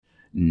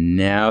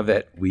Now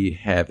that we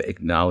have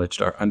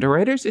acknowledged our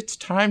underwriters, it's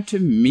time to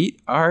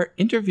meet our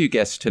interview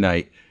guests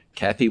tonight,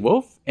 Kathy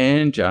Wolf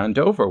and John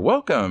Dover.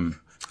 Welcome.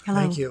 Hello.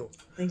 Thank you.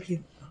 Thank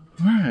you.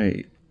 All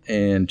right.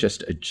 And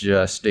just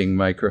adjusting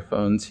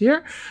microphones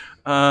here.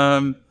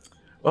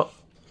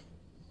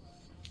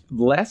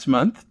 Last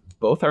month,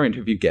 both our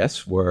interview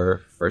guests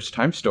were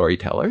first-time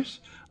storytellers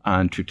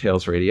on True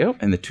Tales Radio,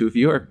 and the two of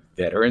you are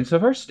veterans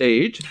of our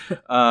stage.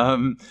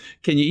 Can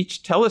you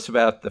each tell us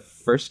about the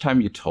first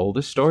time you told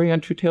a story on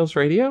True Tales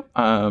Radio?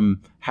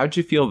 How'd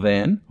you feel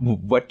then?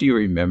 What do you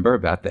remember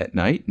about that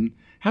night? And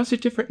how's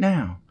it different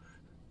now?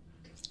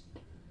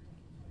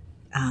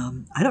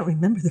 I don't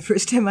remember the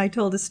first time I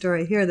told a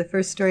story here. The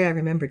first story I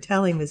remember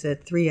telling was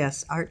at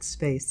 3S Art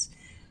Space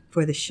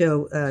for the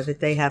show that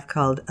they have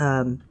called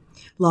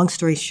Long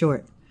Story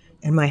Short.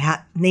 And my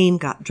name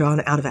got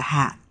drawn out of a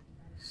hat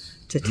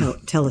to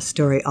tell a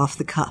story off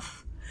the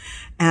cuff.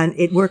 And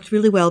it worked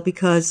really well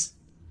because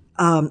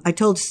I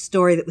told a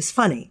story that was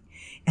funny.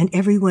 And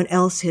everyone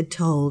else had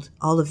told,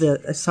 all of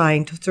the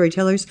assigned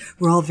storytellers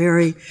were all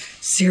very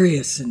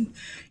serious and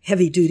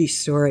heavy-duty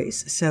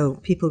stories. So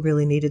people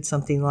really needed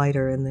something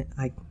lighter, and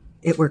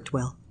it worked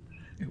well.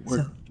 It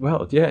worked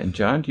well, yeah. And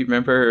John, do you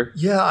remember?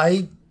 Yeah,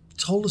 I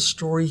told a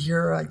story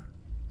here.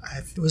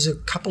 It was a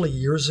couple of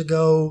years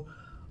ago.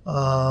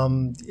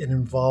 It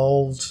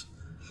involved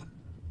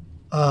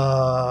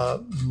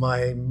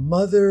my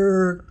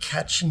mother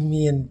catching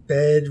me in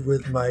bed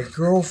with my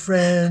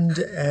girlfriend,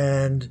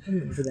 and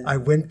I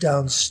went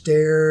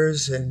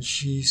downstairs, and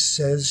she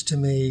says to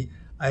me,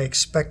 "I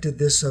expected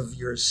this of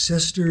your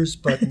sisters,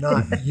 but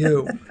not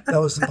you." That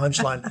was the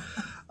punchline.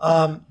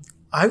 I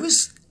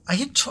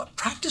had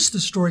practiced the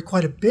story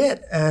quite a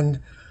bit, and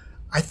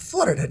I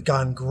thought it had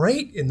gone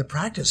great in the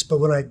practice. But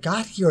when I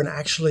got here and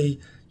actually,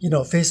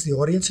 faced the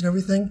audience and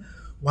everything,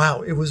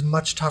 wow, it was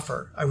much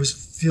tougher. I was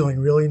feeling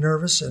really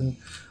nervous, and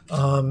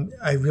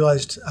I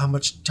realized how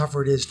much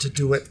tougher it is to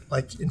do it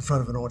like in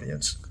front of an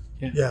audience.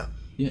 Yeah.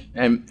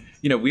 And,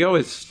 we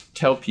always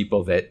tell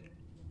people that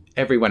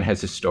everyone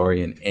has a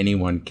story and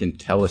anyone can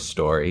tell a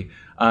story.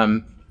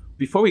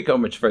 Before we go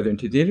much further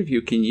into the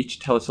interview, can you each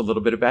tell us a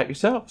little bit about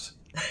yourselves?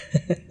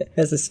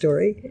 As a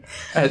story?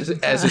 As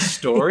a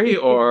story,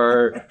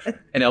 or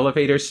an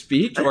elevator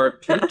speech, or a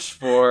pitch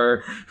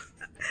for...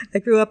 I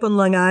grew up on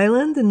Long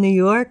Island in New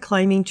York,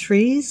 climbing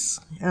trees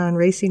and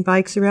racing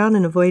bikes around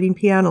and avoiding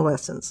piano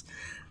lessons,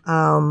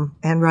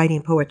 and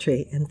writing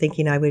poetry and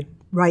thinking I would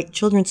write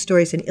children's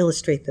stories and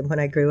illustrate them when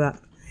I grew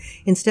up.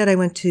 Instead, I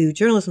went to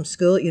journalism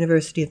school at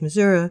University of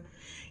Missouri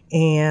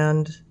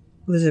and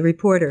was a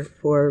reporter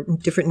for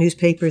different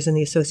newspapers and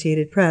the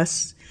Associated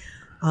Press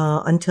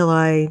until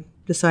I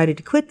decided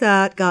to quit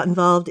that, got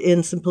involved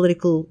in some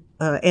political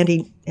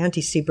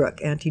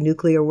anti-Seabrook,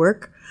 anti-nuclear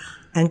work,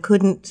 and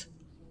couldn't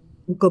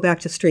go back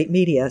to straight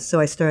media. So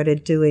I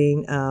started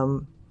doing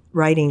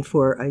writing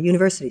for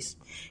universities,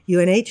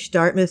 UNH,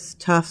 Dartmouth,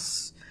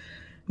 Tufts,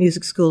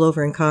 music school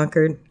over in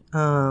Concord,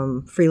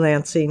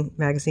 freelancing,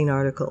 magazine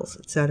articles,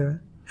 etc.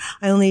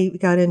 I only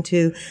got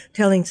into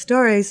telling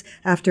stories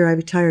after I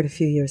retired a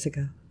few years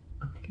ago.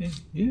 Okay,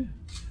 yeah.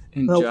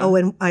 And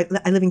and I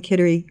live in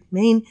Kittery,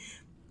 Maine.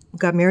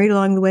 Got married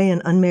along the way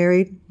and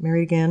unmarried,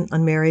 married again,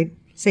 unmarried,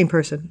 same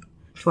person.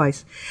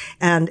 Twice,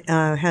 and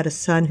had a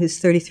son who's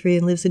 33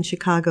 and lives in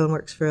Chicago and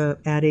works for an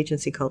ad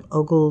agency called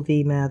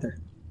Ogilvy Mather.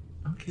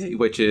 Okay,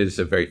 which is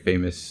a very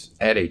famous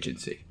ad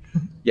agency.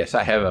 Yes,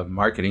 I have a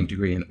marketing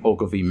degree, and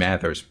Ogilvy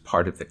Mather's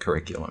part of the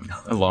curriculum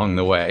along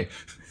the way,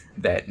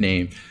 that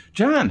name.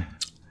 John?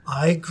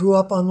 I grew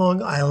up on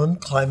Long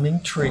Island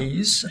climbing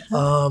trees,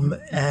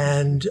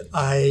 and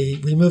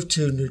we moved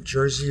to New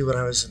Jersey when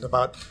I was in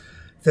about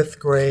 5th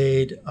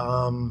grade,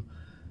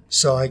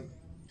 so I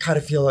kind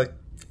of feel like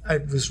I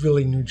was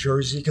really New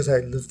Jersey because I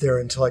lived there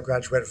until I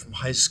graduated from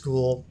high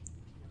school.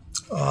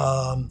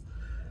 Went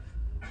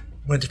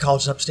to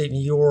college in upstate New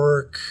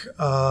York.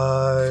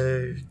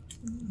 I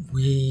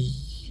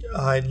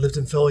lived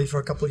in Philly for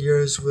a couple of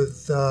years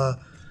with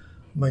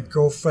my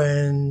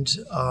girlfriend.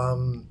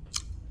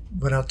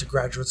 Went out to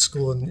graduate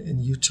school in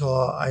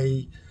Utah.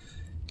 I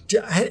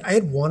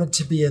had wanted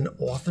to be an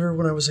author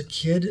when I was a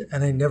kid,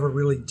 and I never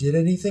really did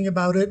anything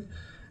about it.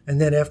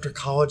 And then after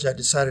college, I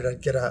decided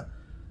I'd get a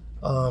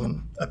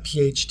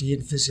PhD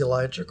in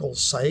physiological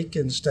psych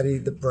and study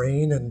the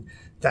brain, and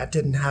that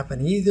didn't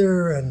happen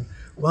either, and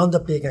wound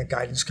up being a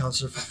guidance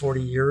counselor for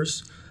 40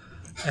 years.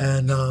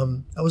 And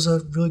that was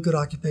a really good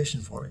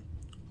occupation for me.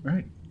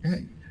 Right.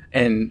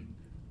 And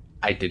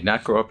I did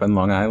not grow up on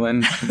Long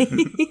Island.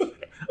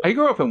 I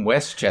grew up in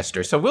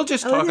Westchester, so we'll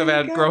just talk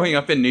about growing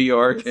up in New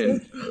York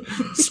and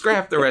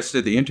scrap the rest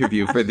of the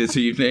interview for this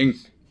evening.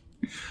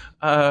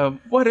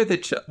 What are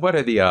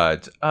the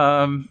odds?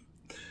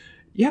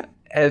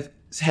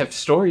 Have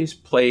stories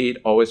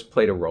always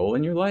played a role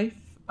in your life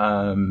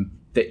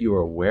that you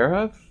were aware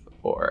of,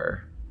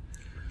 or?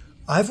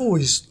 I've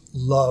always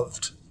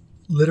loved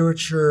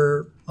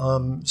literature,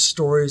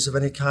 stories of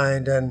any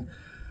kind, and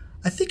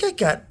I think I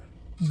got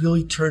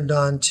really turned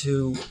on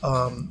to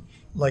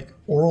like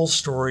oral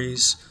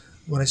stories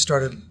when I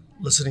started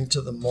listening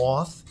to The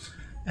Moth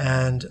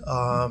and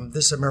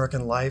This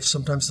American Life.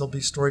 Sometimes there'll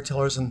be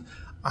storytellers, and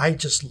I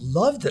just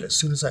loved it as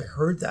soon as I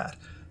heard that.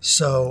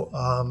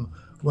 So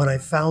when I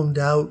found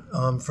out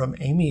from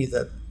Amy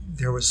that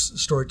there was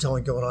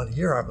storytelling going on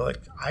here, I'm like,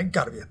 I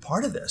got to be a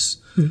part of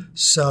this. Mm-hmm.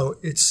 So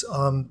it's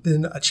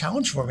been a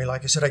challenge for me.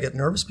 Like I said, I get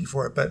nervous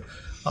before it, but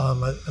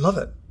I love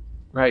it.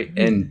 Right.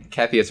 And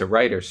Kathy, as a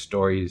writer,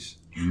 stories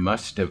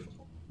must have...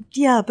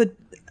 Yeah, but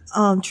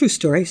true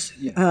stories,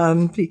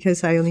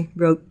 because I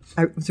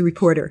was a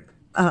reporter.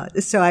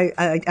 So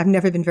I've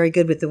never been very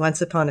good with the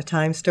Once Upon a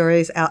Time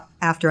stories.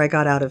 After I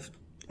got out of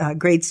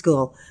grade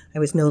school, I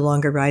was no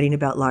longer writing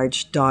about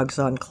large dogs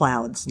on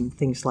clouds and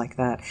things like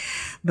that.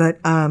 But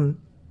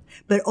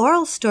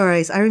oral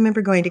stories, I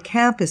remember going to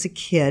camp as a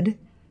kid,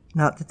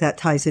 not that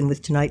ties in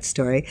with tonight's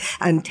story,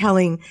 and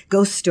telling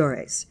ghost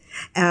stories.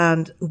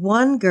 And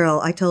one girl,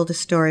 I told a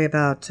story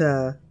about,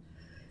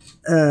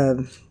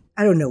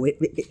 I don't know,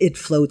 it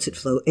floats,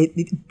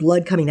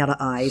 blood coming out of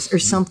eyes or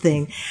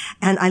something.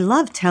 And I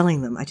loved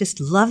telling them. I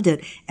just loved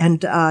it.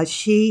 And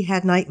she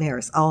had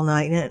nightmares all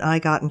night, and I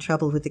got in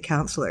trouble with the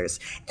counselors.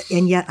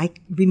 And yet I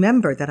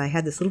remember that I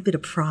had this little bit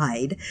of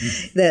pride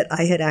that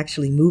I had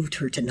actually moved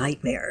her to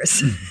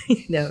nightmares,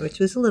 which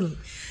was a little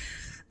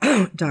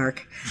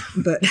dark.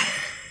 But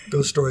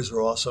those stories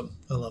were awesome.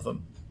 I love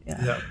them.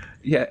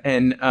 Yeah.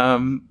 And,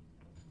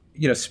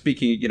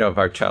 speaking, of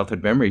our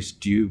childhood memories,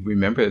 do you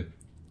remember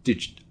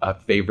a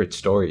favorite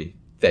story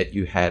that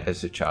you had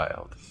as a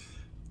child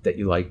that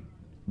you liked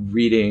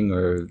reading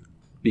or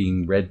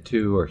being read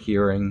to or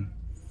hearing?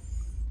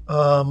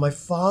 My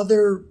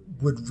father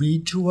would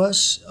read to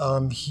us.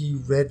 He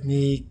read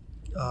me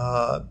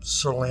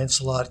Sir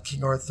Lancelot,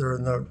 King Arthur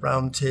and the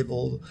Round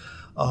Table.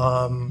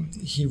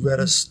 He read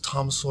us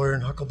Tom Sawyer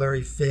and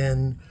Huckleberry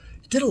Finn.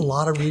 He did a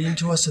lot of reading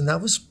to us, and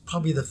that was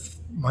probably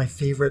my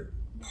favorite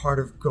part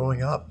of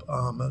growing up.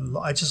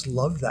 I just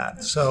loved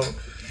that. So,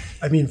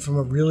 I mean, from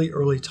a really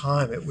early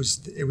time, it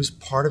was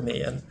part of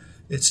me, and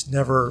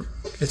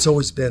it's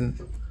always been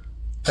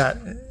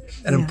an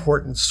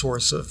important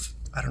source of,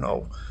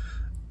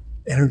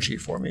 energy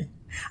for me.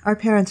 Our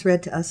parents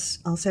read to us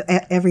also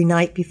every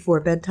night before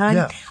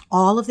bedtime,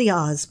 all of the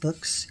Oz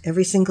books,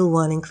 every single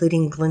one,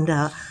 including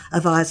Glinda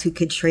of Oz, who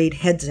could trade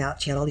heads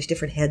out. She had all these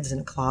different heads in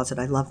a closet.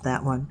 I loved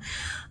that one.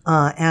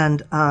 And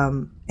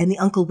the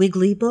Uncle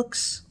Wiggily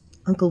books.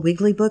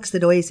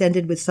 That always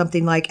ended with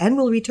something like, and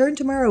we'll return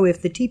tomorrow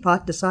if the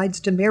teapot decides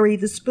to marry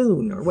the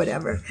spoon, or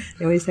whatever.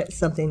 They always had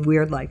something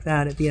weird like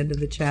that at the end of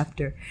the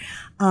chapter.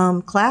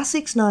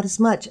 Classics, not as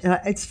much.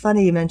 It's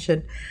funny you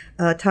mentioned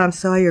Tom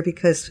Sawyer,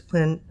 because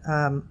when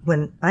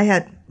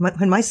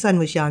my son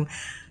was young,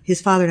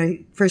 his father and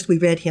I, first we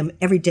read him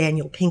every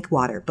Daniel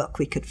Pinkwater book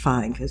we could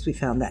find, because we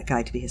found that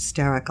guy to be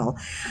hysterical.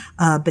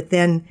 But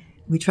then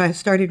we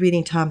started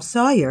reading Tom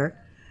Sawyer,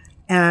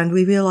 and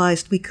we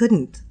realized we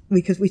couldn't,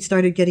 because we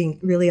started getting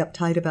really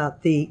uptight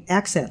about the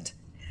accent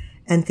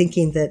and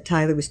thinking that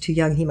Tyler was too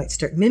young. He might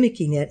start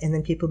mimicking it, and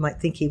then people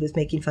might think he was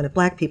making fun of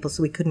black people,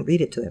 so we couldn't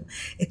read it to him.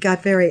 It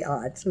got very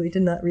odd, so we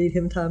did not read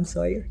him Tom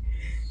Sawyer.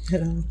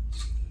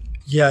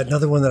 Yeah,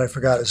 another one that I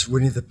forgot is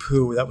Winnie the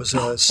Pooh. That was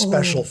a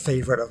special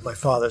favorite of my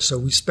father. So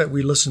we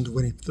listened to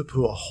Winnie the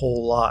Pooh a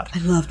whole lot. I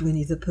loved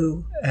Winnie the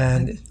Pooh.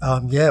 And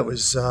it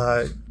was,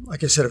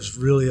 like I said, it was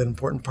really an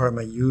important part of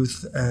my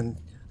youth. And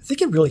I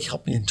think it really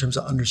helped me in terms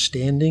of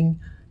understanding,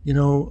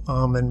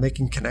 and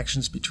making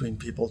connections between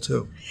people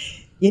too.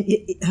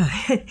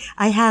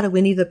 I had a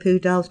Winnie the Pooh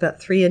doll. It was about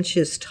 3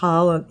 inches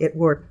tall. It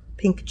wore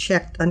pink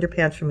checked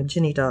underpants from a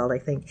Ginny doll, I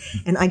think.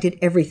 And I did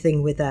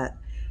everything with that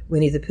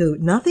Winnie the Pooh.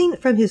 Nothing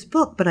from his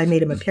book, but I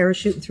made him a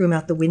parachute and threw him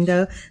out the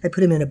window. I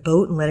put him in a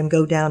boat and let him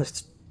go down a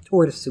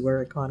tortoise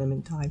sewer. I caught him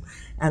in time.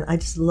 And I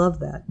just love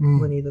that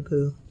Winnie the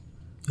Pooh.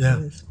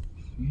 Yeah.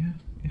 Yeah.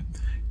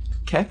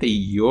 Kathy,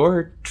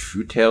 your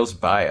True Tales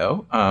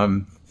bio,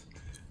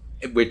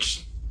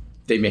 which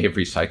they may have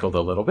recycled a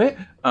little bit,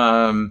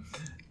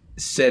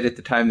 said at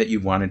the time that you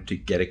wanted to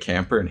get a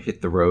camper and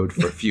hit the road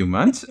for a few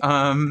months.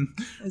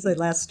 That's my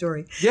last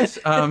story. Yes.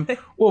 Well,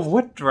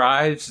 what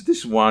drives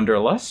this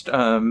wanderlust?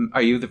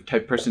 Are you the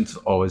type of person that's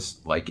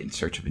always like in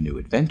search of a new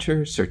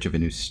adventure, search of a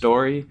new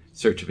story,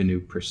 search of a new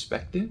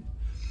perspective?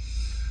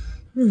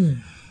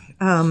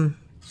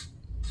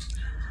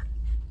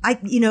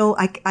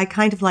 I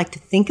kind of like to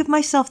think of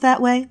myself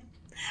that way,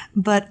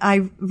 but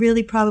I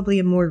really probably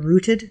am more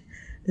rooted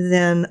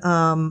than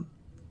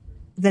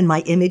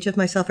my image of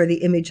myself, or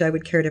the image I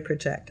would care to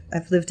project.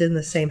 I've lived in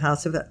the same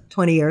house for about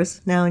 20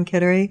 years now in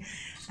Kittery,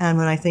 and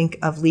when I think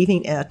of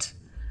leaving it,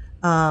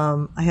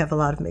 I have a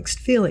lot of mixed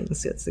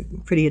feelings. It's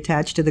pretty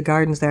attached to the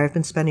gardens there. I've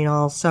been spending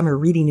all summer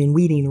reading and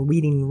weeding or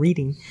weeding and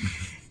reading.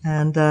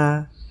 And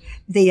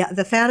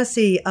the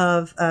fantasy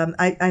of,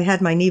 I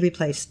had my knee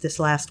replaced this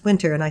last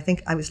winter, and I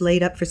think I was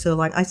laid up for so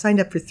long. I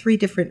signed up for 3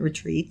 different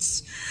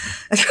retreats,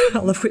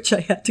 all of which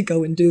I had to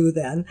go and do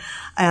then.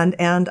 And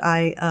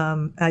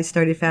I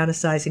started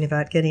fantasizing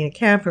about getting a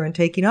camper and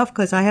taking off,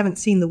 because I haven't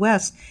seen the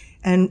West.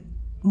 And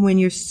when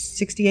you're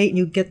 68 and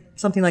you get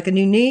something like a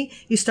new knee,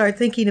 you start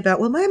thinking about,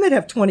 well, I might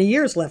have 20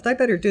 years left. I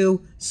better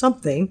do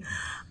something.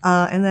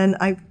 And then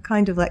I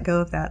kind of let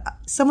go of that.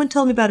 Someone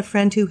told me about a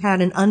friend who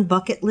had an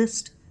unbucket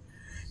list.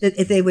 That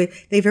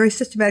they very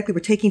systematically were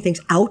taking things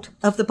out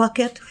of the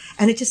bucket,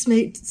 and it just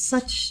made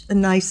such a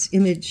nice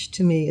image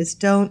to me. Is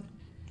don't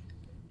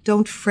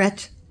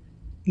fret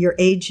your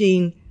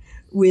aging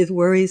with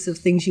worries of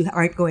things you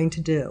aren't going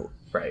to do,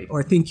 right,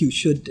 or think you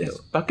should do.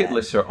 Yes. Bucket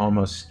lists are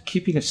almost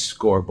keeping a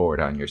scoreboard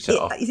on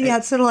yourself. Yeah,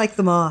 it's sort of like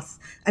the moth.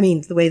 I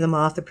mean, the way the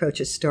moth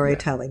approaches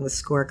storytelling with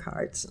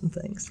scorecards and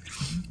things.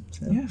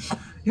 So.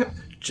 Yeah.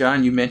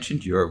 John, you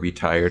mentioned you're a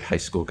retired high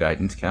school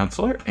guidance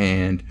counselor,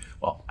 and,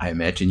 well, I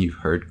imagine you've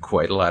heard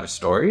quite a lot of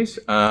stories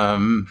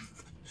from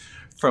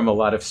a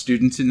lot of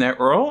students in that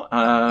role.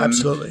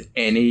 Absolutely.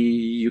 Any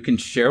you can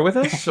share with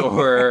us,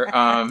 or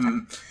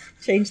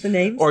change the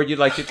names? Or you'd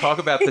like to talk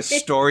about the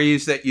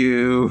stories that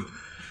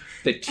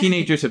the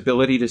teenagers'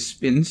 ability to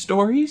spin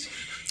stories?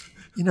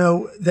 You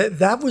know,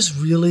 that was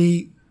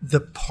really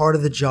the part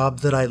of the job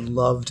that I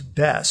loved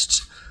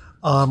best.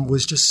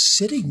 Was just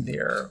sitting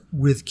there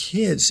with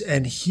kids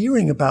and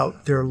hearing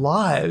about their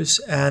lives.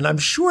 And I'm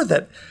sure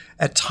that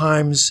at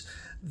times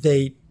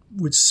they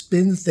would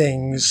spin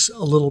things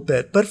a little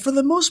bit. But for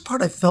the most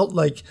part, I felt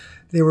like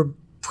they were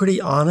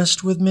pretty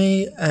honest with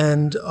me.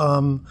 And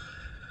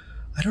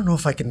I don't know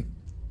if I can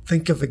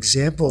think of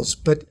examples,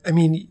 but I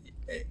mean,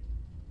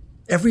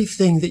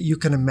 everything that you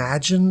can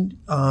imagine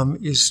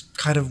is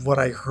kind of what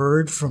I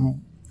heard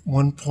from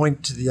one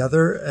point to the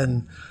other.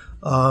 And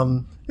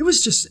it was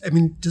just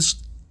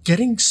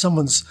getting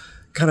someone's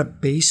kind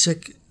of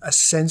basic a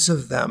sense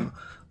of them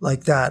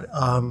like that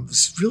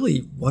was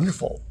really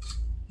wonderful.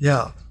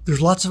 Yeah.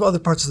 There's lots of other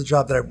parts of the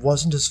job that I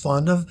wasn't as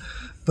fond of,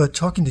 but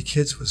talking to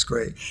kids was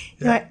great. Yeah.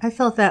 You know, I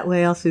felt that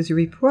way also as a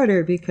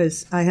reporter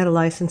because I had a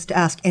license to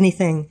ask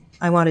anything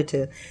I wanted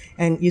to.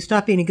 And you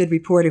stop being a good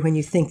reporter when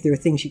you think there are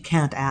things you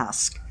can't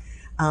ask.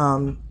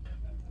 And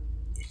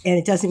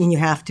it doesn't mean you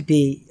have to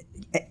be.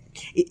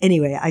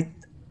 Anyway,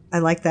 I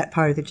like that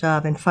part of the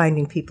job and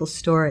finding people's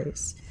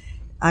stories.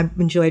 I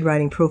enjoyed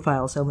writing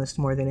profiles almost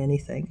more than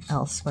anything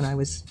else when I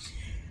was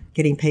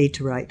getting paid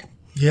to write.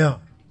 Yeah.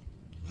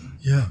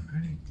 Yeah.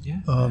 Right.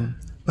 Yeah.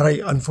 But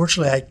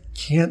unfortunately, I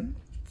can't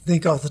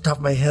think off the top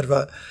of my head of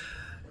a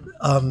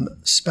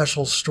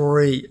special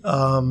story.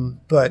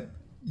 But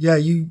yeah,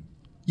 you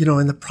know,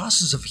 in the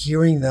process of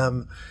hearing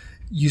them,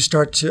 you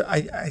start to,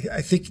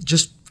 I think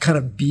just kind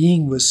of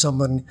being with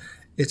someone,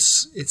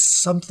 it's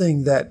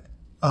something that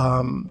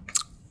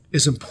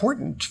is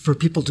important for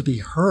people to be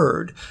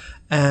heard.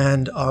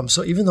 And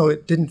so even though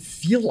it didn't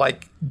feel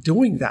like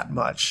doing that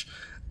much,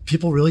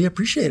 people really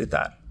appreciated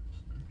that.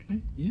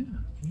 Okay. Yeah.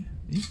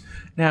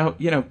 Now,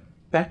 you know,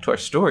 back to our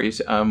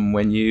stories.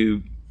 When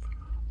you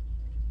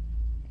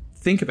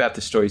think about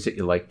the stories that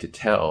you like to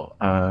tell,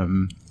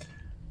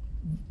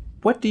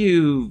 what do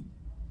you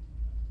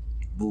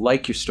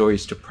like your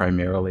stories to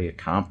primarily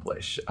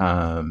accomplish?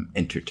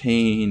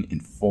 Entertain,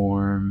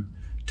 inform,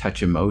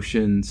 touch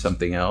emotion,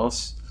 something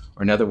else?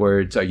 Or in other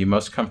words, are you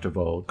most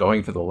comfortable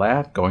going for the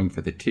laugh, going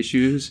for the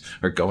tissues,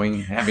 or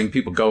having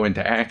people go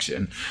into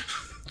action?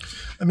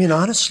 I mean,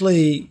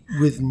 honestly,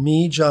 with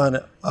me, John,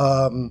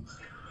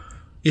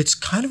 it's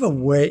kind of a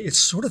way, it's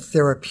sort of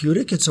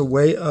therapeutic. It's a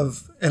way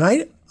of, and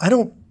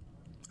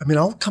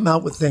I'll come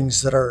out with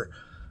things that are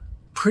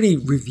pretty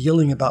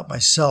revealing about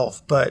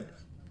myself, but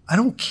I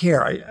don't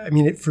care. I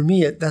mean, for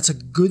me, that's a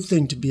good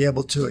thing to be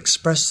able to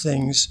express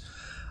things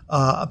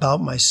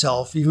about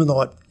myself, even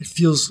though it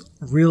feels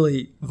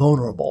really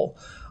vulnerable.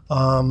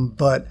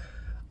 But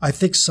I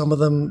think some of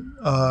them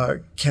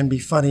can be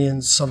funny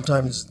and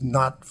sometimes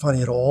not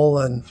funny at all.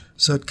 And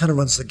so it kind of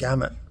runs the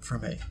gamut for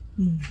me.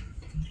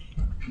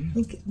 I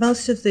think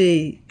most of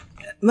the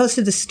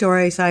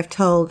stories I've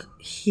told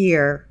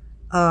here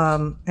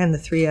and the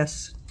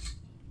 3S,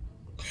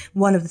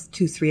 one of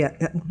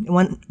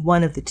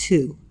the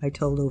two I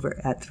told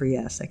over at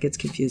 3S, that gets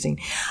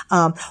confusing,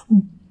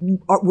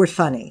 were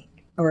funny.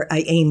 Or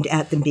I aimed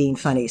at them being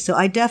funny. So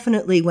I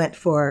definitely went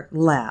for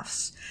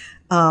laughs.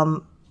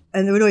 And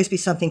there would always be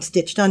something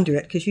stitched under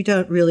it because you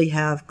don't really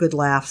have good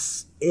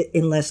laughs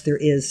unless there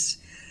is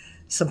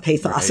some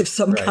pathos of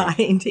some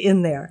kind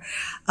in there.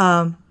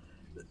 The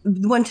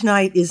one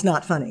tonight is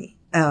not funny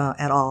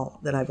at all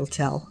that I will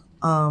tell.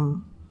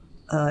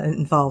 It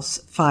involves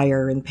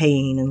fire and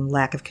pain and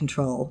lack of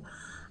control,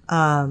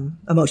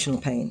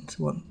 emotional pain.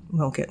 So we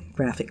won't get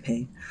graphic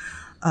pain.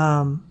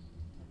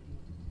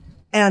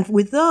 And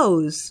with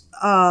those,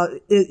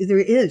 there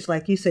is,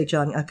 like you say,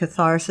 John, a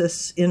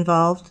catharsis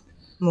involved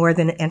more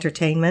than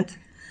entertainment.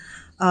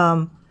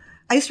 I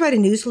used to write a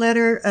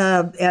newsletter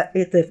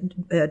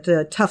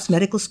at Tufts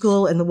Medical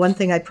School, and the one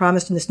thing I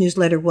promised in this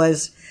newsletter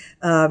was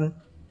I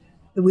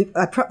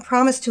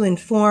promised to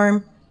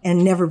inform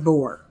and never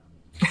bore.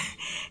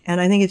 And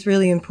I think it's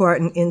really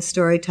important in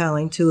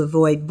storytelling to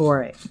avoid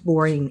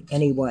boring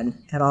anyone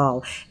at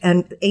all.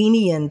 And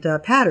Amy and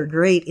Pat are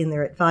great in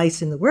their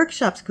advice in the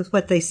workshops because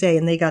what they say,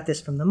 and they got this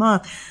from the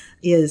moth,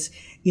 is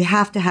you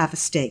have to have a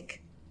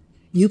stake.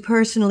 You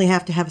personally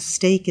have to have a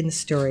stake in the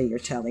story you're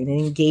telling, an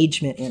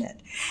engagement in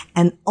it.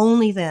 And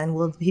only then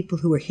will the people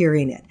who are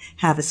hearing it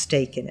have a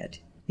stake in it.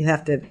 You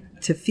have to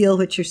feel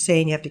what you're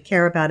saying. You have to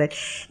care about it.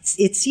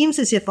 It seems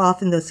as if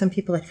often, though, some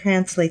people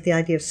translate the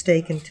idea of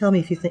stake, and tell me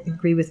if you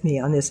agree with me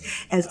on this,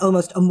 as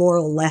almost a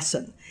moral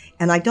lesson.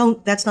 And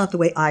that's not the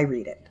way I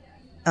read it.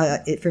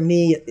 For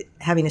me,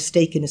 having a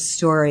stake in a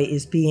story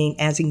is being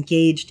as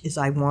engaged as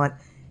I want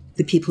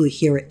the people who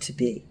hear it to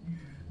be.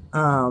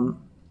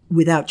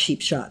 Without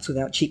cheap shots,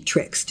 without cheap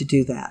tricks to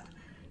do that,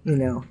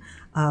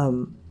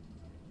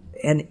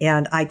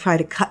 and I try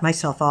to cut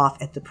myself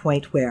off at the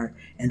point where,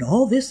 and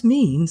all this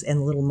means, and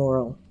a little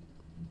moral,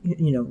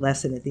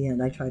 lesson at the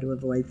end. I try to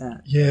avoid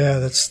that. Yeah,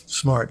 that's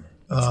smart.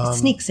 It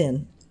sneaks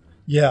in.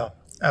 Yeah,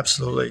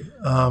 absolutely.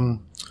 Right.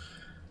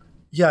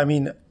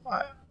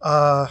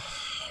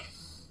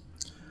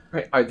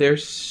 Are there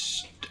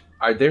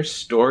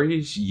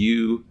stories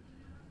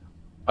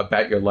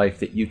about your life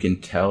that you can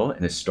tell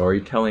in a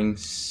storytelling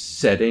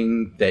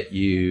setting that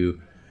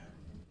you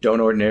don't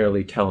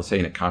ordinarily tell, say,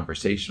 in a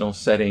conversational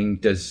setting?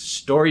 Does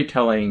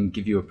storytelling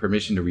give you a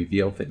permission to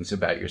reveal things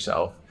about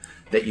yourself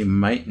that you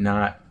might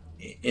not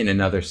in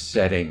another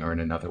setting or in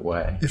another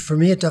way? For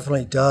me, it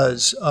definitely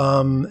does.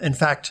 In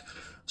fact,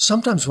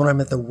 sometimes when I'm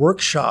at the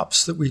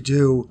workshops that we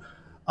do,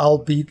 I'll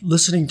be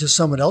listening to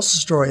someone else's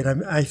story,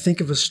 and I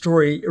think of a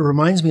story. It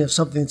reminds me of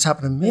something that's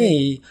happened to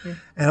me,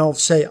 and I'll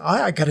say,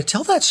 I got to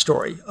tell that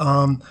story.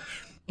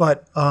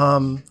 But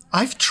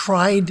I've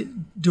tried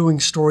doing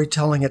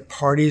storytelling at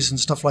parties and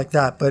stuff like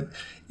that, but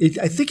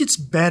I think it's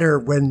better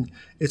when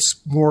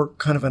it's more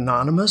kind of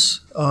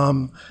anonymous.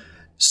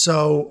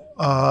 So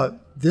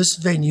this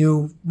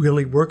venue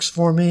really works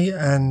for me,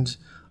 and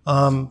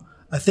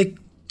I think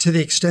to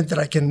the extent that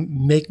I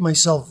can make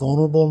myself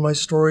vulnerable in my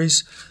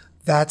stories,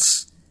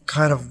 that's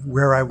kind of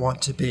where I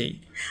want to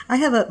be.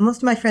 Most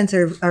of my friends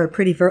are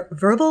pretty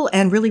verbal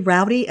and really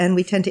rowdy, and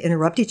we tend to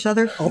interrupt each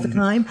other all the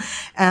time.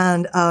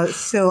 And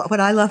so what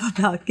I love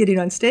about getting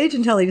on stage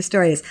and telling a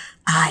story is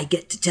I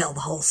get to tell the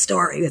whole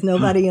story with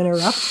nobody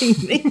interrupting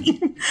me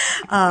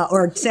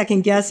or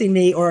second guessing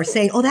me or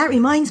saying, oh, that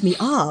reminds me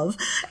of,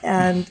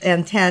 and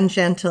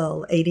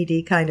tangential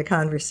ADD kind of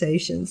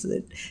conversations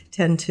that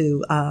tend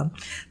to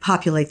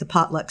populate the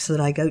potlucks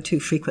that I go to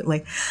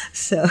frequently.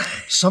 So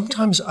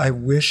sometimes I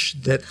wish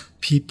that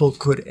people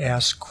could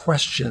ask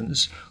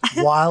questions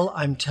while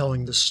I'm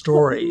telling the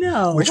story,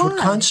 which would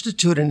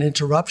constitute an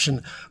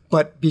interruption,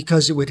 but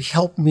because it would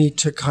help me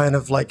to kind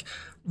of like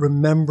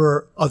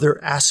remember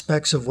other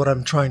aspects of what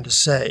I'm trying to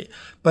say.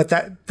 But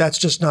that's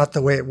just not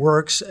the way it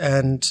works.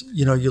 And,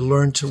 you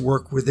learn to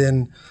work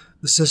within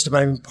the system.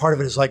 I mean, part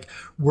of it is like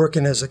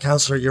working as a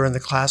counselor, you're in the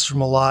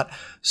classroom a lot.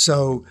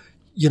 So,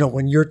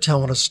 when you're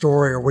telling a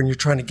story or when you're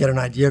trying to get an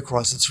idea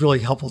across, it's really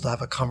helpful to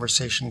have a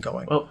conversation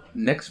going. Well,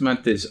 next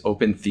month is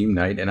open theme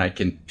night, and I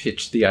can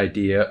pitch the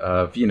idea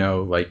of,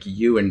 like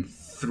you and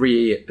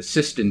 3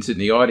 assistants in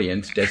the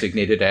audience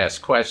designated to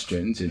ask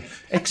questions and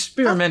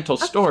experimental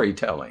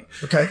storytelling.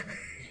 Okay.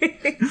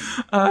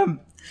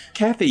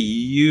 Kathy,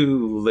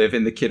 you live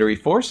in the Kittery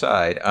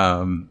Fourside,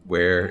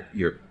 where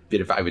you're a bit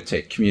of, I would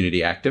say, community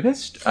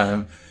activist.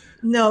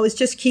 No, it's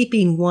just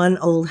keeping one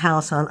old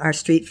house on our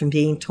street from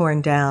being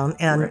torn down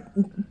and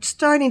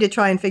starting to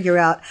try and figure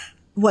out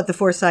what the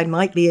Fourside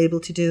might be able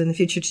to do in the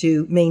future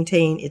to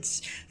maintain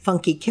its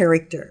funky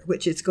character,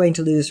 which it's going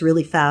to lose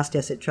really fast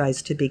as it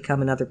tries to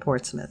become another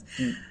Portsmouth,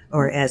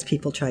 or as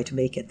people try to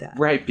make it that.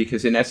 Right,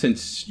 because in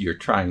essence, you're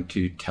trying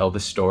to tell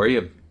the story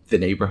of the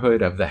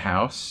neighborhood, of the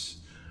house,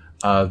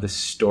 the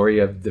story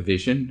of the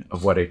vision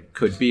of what it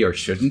could be or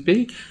shouldn't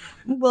be.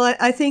 Well,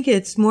 I think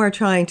it's more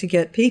trying to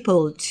get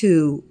people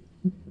to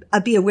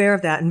be aware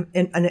of that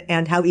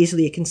and how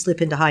easily it can slip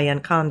into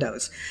high-end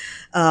condos.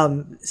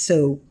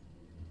 So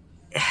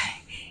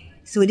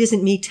it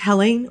isn't me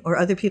telling or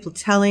other people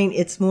telling.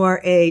 It's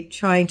more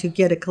trying to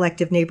get a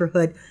collective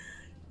neighborhood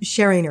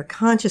sharing our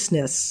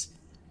consciousness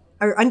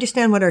or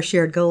understand what our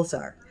shared goals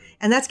are.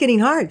 And that's getting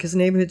hard because the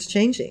neighborhood's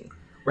changing.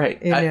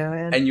 Right.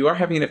 And you are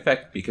having an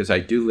effect because I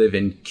do live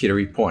in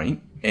Kittery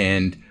Point.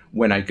 And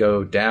when I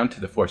go down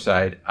to the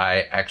Fourside,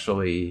 I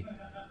actually,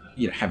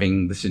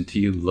 having listened to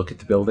you look at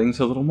the buildings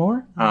a little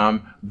more,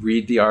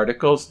 read the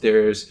articles,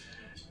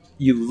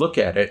 you look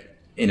at it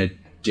in a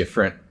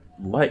different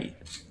light,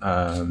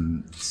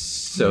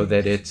 so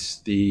that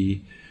it's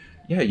you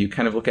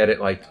kind of look at it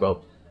like,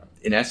 well,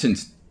 in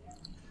essence,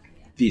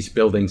 these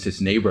buildings, this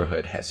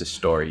neighborhood has a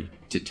story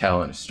to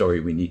tell and a story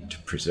we need to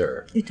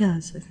preserve. It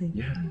does, I think.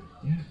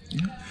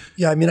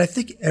 Yeah, I mean, I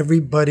think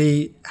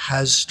everybody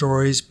has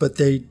stories, but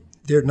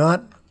they're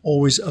not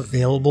always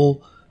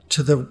available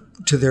to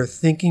their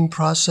thinking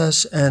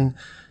process, and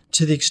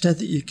to the extent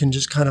that you can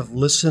just kind of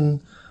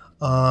listen,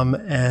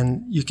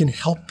 and you can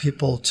help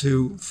people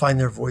to find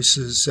their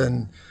voices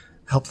and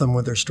help them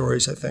with their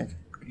stories, I think.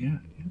 Yeah.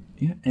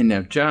 And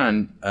now,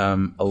 John,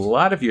 a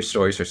lot of your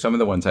stories, or some of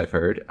the ones I've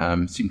heard,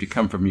 seem to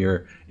come from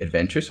your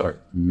adventures or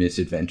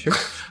misadventures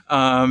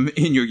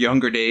in your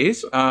younger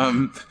days.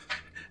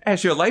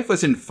 As your life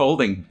was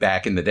unfolding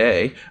back in the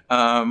day,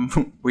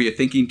 were you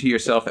thinking to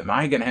yourself, am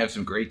I going to have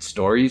some great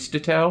stories to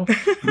tell?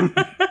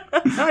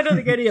 I don't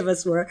think any of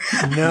us were.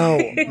 No,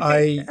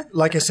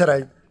 like I said,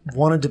 I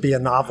wanted to be a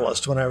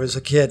novelist when I was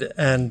a kid,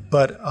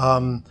 but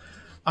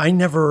I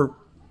never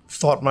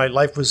thought my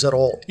life was at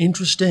all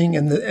interesting.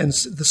 And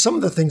some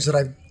of the things that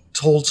I've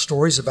told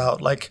stories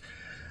about, like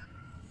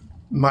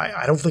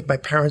I don't think my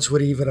parents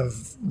would even have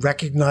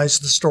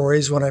recognized the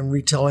stories when I'm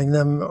retelling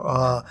them.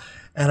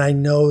 And I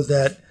know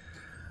that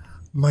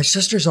my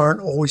sisters aren't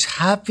always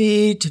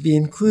happy to be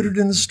included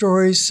in the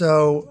stories.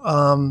 So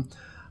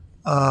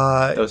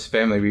those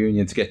family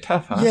reunions get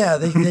tough, huh? yeah,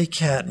 they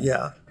can.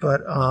 Yeah,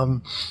 but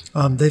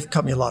they've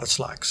cut me a lot of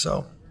slack.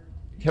 So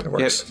it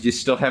works. You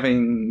still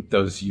having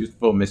those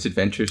youthful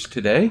misadventures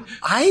today?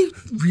 I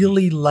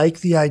really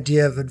like the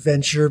idea of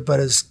adventure, but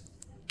as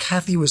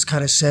Kathy was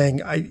kind of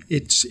saying,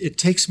 it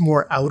takes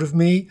more out of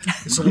me.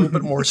 It's a little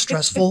bit more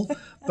stressful,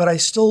 but I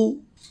still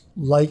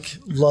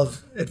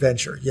love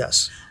adventure.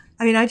 Yes.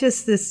 I mean, I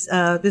just this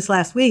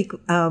last week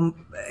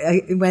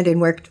I went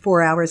and worked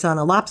 4 hours on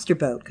a lobster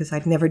boat because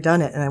I'd never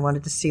done it and I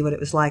wanted to see what it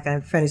was like. I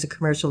have a friend who's a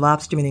commercial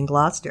lobsterman in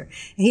Gloucester,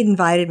 and he'd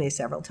invited me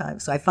several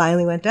times. So I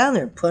finally went down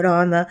there and put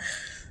on the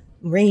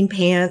rain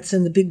pants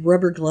and the big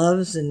rubber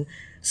gloves and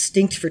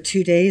stinked for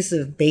 2 days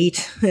of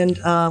bait and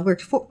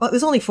worked. It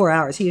was only 4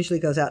 hours. He usually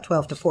goes out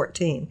 12 to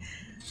 14,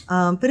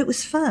 but it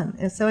was fun.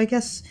 And so I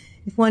guess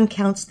if one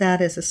counts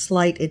that as a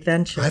slight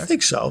adventure, I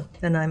think so.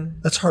 Then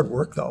That's hard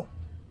work, though.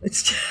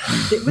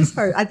 It was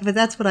hard, but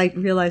that's what I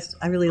realized.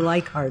 I really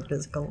like hard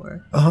physical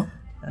work. Uh-huh.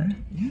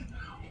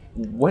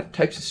 What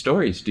types of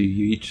stories do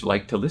you each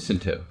like to listen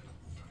to?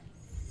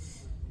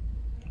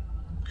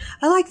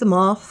 I like The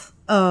Moth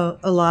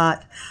a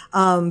lot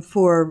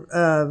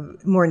for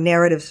more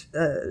narrative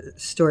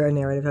story or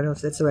narrative. I don't know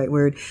if that's the right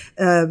word.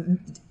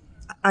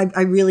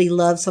 I really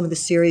love some of the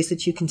series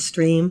that you can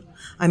stream.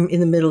 I'm in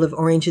the middle of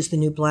Orange is the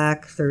New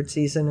Black, 3rd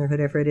season or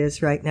whatever it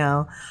is right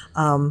now.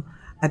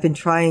 I've been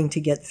trying to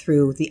get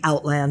through The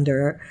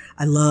Outlander.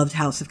 I loved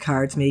House of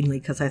Cards mainly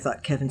because I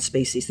thought Kevin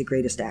Spacey's the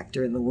greatest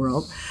actor in the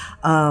world.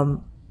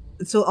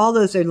 So all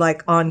those are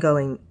like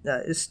ongoing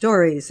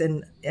stories,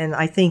 and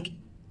I think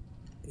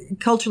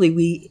culturally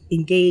we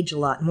engage a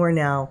lot more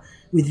now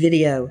with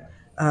video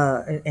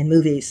and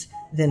movies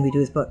than we do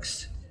with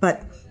books.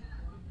 But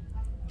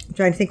I'm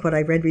trying to think what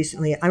I read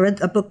recently. I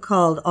read a book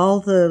called All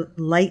the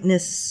Light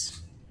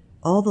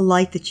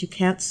That You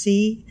Can't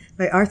See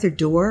by Arthur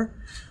Dorr.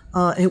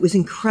 And it was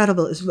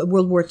incredible. It was a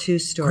World War II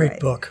story. Great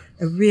book.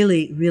 A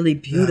really, really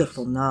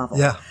beautiful novel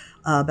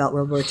about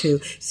World War II.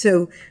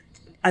 So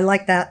I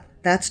like that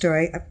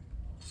story.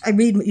 I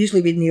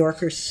usually read New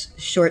Yorker's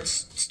short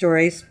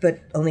stories,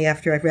 but only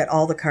after I've read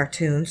all the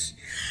cartoons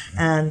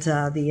and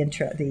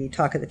the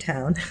talk of the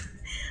town.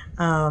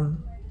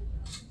 And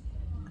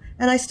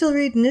I still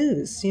read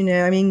news.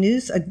 I mean,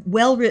 a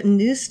well-written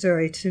news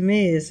story to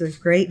me is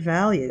of great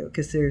value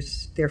because there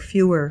are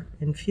fewer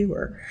and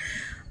fewer.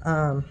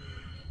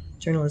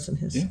 Journalism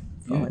has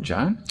fallen.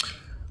 John?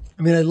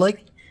 I mean, I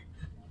like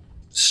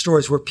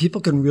stories where people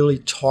can really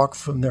talk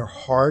from their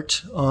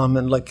heart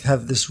and like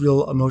have this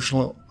real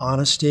emotional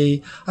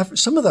honesty.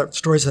 Some of the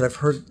stories that I've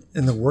heard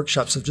in the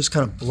workshops have just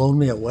kind of blown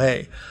me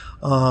away.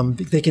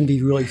 They can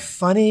be really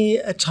funny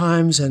at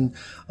times and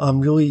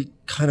really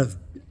kind of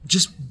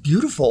just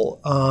beautiful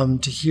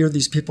to hear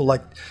these people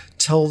like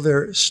tell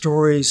their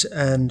stories,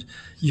 and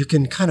you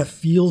can kind of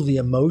feel the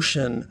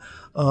emotion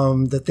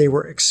that they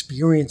were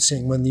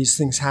experiencing when these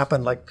things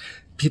happened, like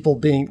people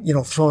being,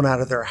 thrown out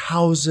of their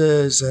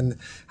houses and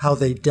how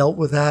they dealt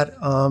with that.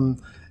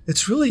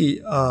 It's really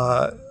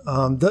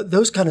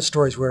those kind of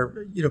stories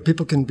where,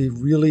 people can be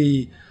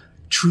really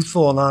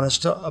truthful and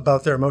honest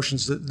about their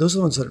emotions. Those are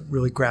the ones that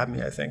really grab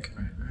me, I think.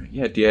 Right.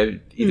 Yeah. Do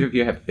either of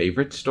you have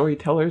favorite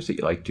storytellers that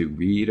you like to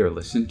read or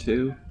listen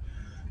to?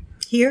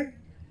 Here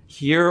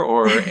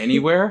or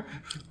anywhere?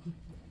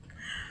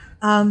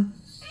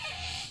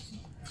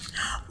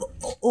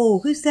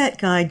 Who's that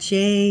guy?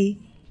 Jay,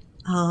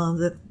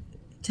 that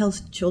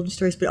tells children's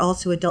stories, but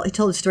also adult. He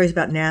told stories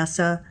about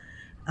NASA.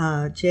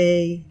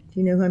 Jay, do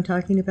you know who I'm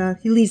talking about?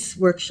 He leads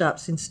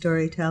workshops in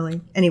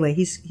storytelling. Anyway,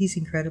 he's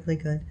incredibly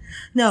good.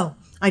 No,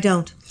 I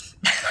don't.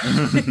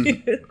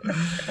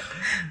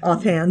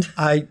 Offhand.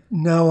 I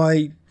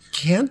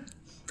can't.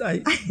 I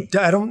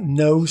don't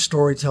know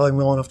storytelling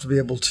well enough to be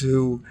able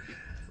to,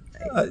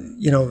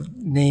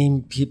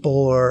 name people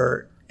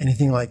or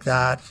anything like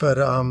that. But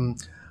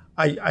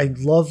I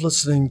love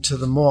listening to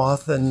The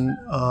Moth, and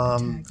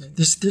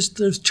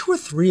there's 2 or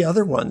 3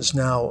 other ones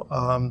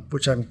now,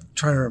 which I'm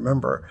trying to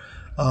remember,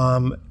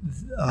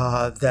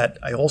 that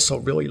I also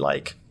really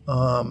like.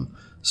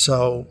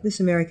 So This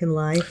American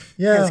Life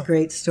Yeah. has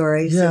great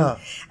stories. Yeah.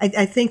 And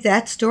I think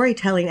that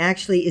storytelling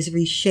actually is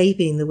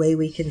reshaping the way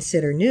we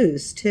consider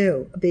news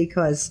too,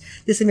 because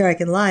This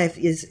American Life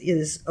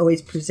is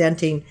always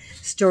presenting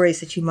stories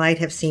that you might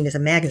have seen as a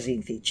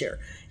magazine feature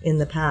in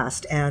the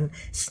past. And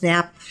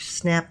Snap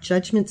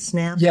Judgment.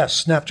 yes,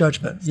 Snap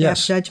Judgment.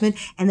 Yes. Judgment.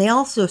 And they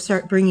also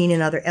start bringing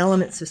in other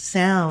elements of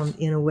sound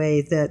in a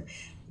way that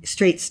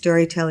straight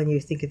storytelling, you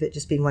think of it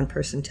just being one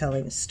person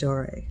telling a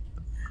story.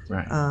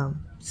 Right.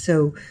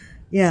 So,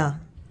 yeah.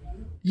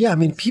 Yeah, I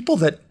mean, people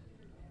that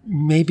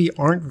maybe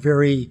aren't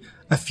very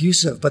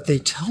effusive, but they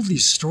tell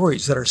these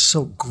stories that are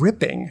so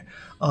gripping,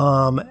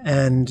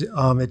 and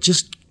it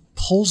just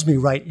pulls me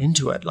right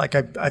into it. Like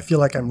I feel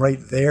like I'm right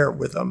there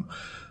with them.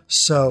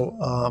 So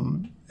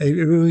it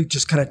really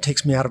just kind of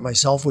takes me out of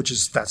myself,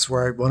 that's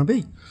where I want to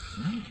be.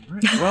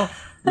 Right. Well,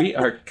 we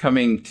are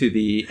coming to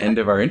the end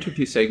of our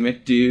interview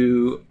segment.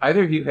 Do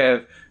either of you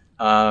have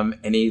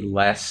any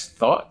last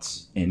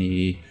thoughts?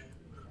 Any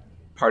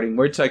parting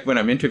words? Like when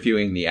I'm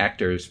interviewing the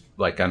actors,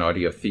 like on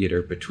audio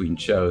theater between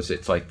shows,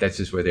 it's like this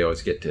is where they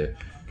always get to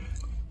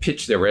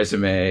pitch their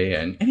resume,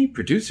 and any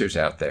producers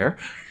out there.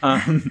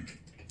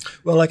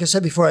 Well, like I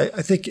said before,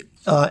 I think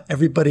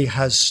everybody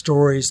has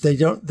stories.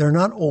 They're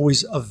not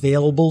always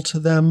available to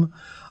them.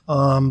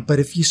 But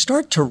if you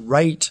start to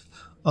write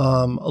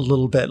a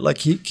little bit, like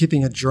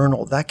keeping a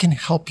journal, that can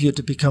help you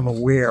to become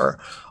aware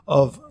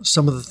of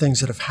some of the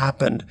things that have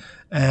happened.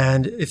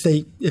 And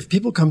if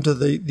people come to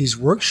these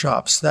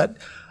workshops, that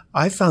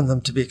I found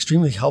them to be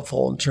extremely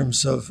helpful in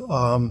terms of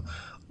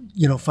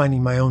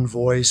finding my own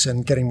voice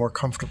and getting more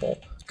comfortable.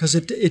 Because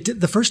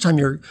the first time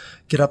you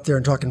get up there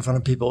and talk in front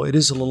of people, it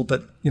is a little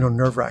bit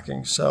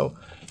nerve-wracking. So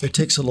it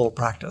takes a little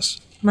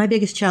practice. My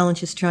biggest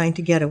challenge is trying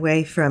to get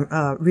away from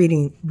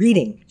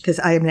reading, because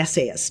I am an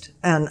essayist,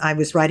 and I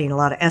was writing a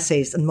lot of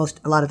essays, and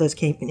a lot of those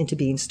came into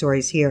being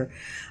stories here.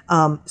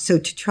 So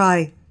to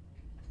try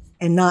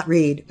and not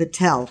read, but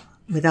tell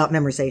without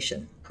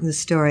memorization the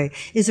story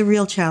is a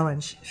real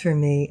challenge for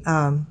me.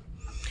 I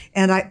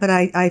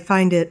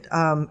find it.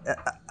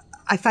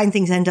 I find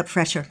things end up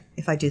fresher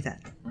if I do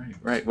that.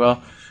 Right.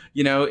 Well,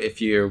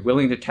 if you're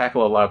willing to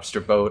tackle a lobster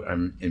boat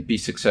and be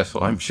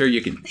successful, I'm sure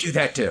you can do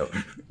that too.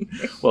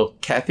 Well,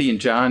 Kathy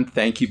and John,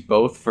 thank you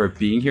both for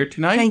being here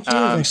tonight. Thank you.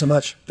 Thanks so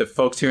much. The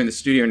folks here in the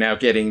studio are now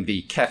getting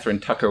the Catherine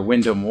Tucker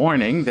Wyndham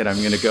warning that I'm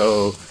going to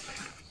go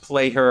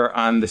play her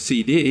on the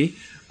CD.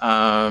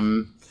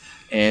 And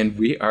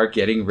we are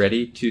getting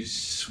ready to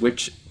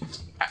switch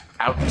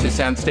out to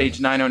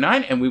Soundstage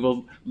 909, and we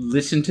will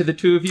listen to the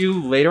two of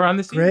you later on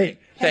this evening. Great.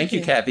 Thank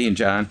you, Kathy and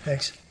John.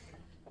 Thanks.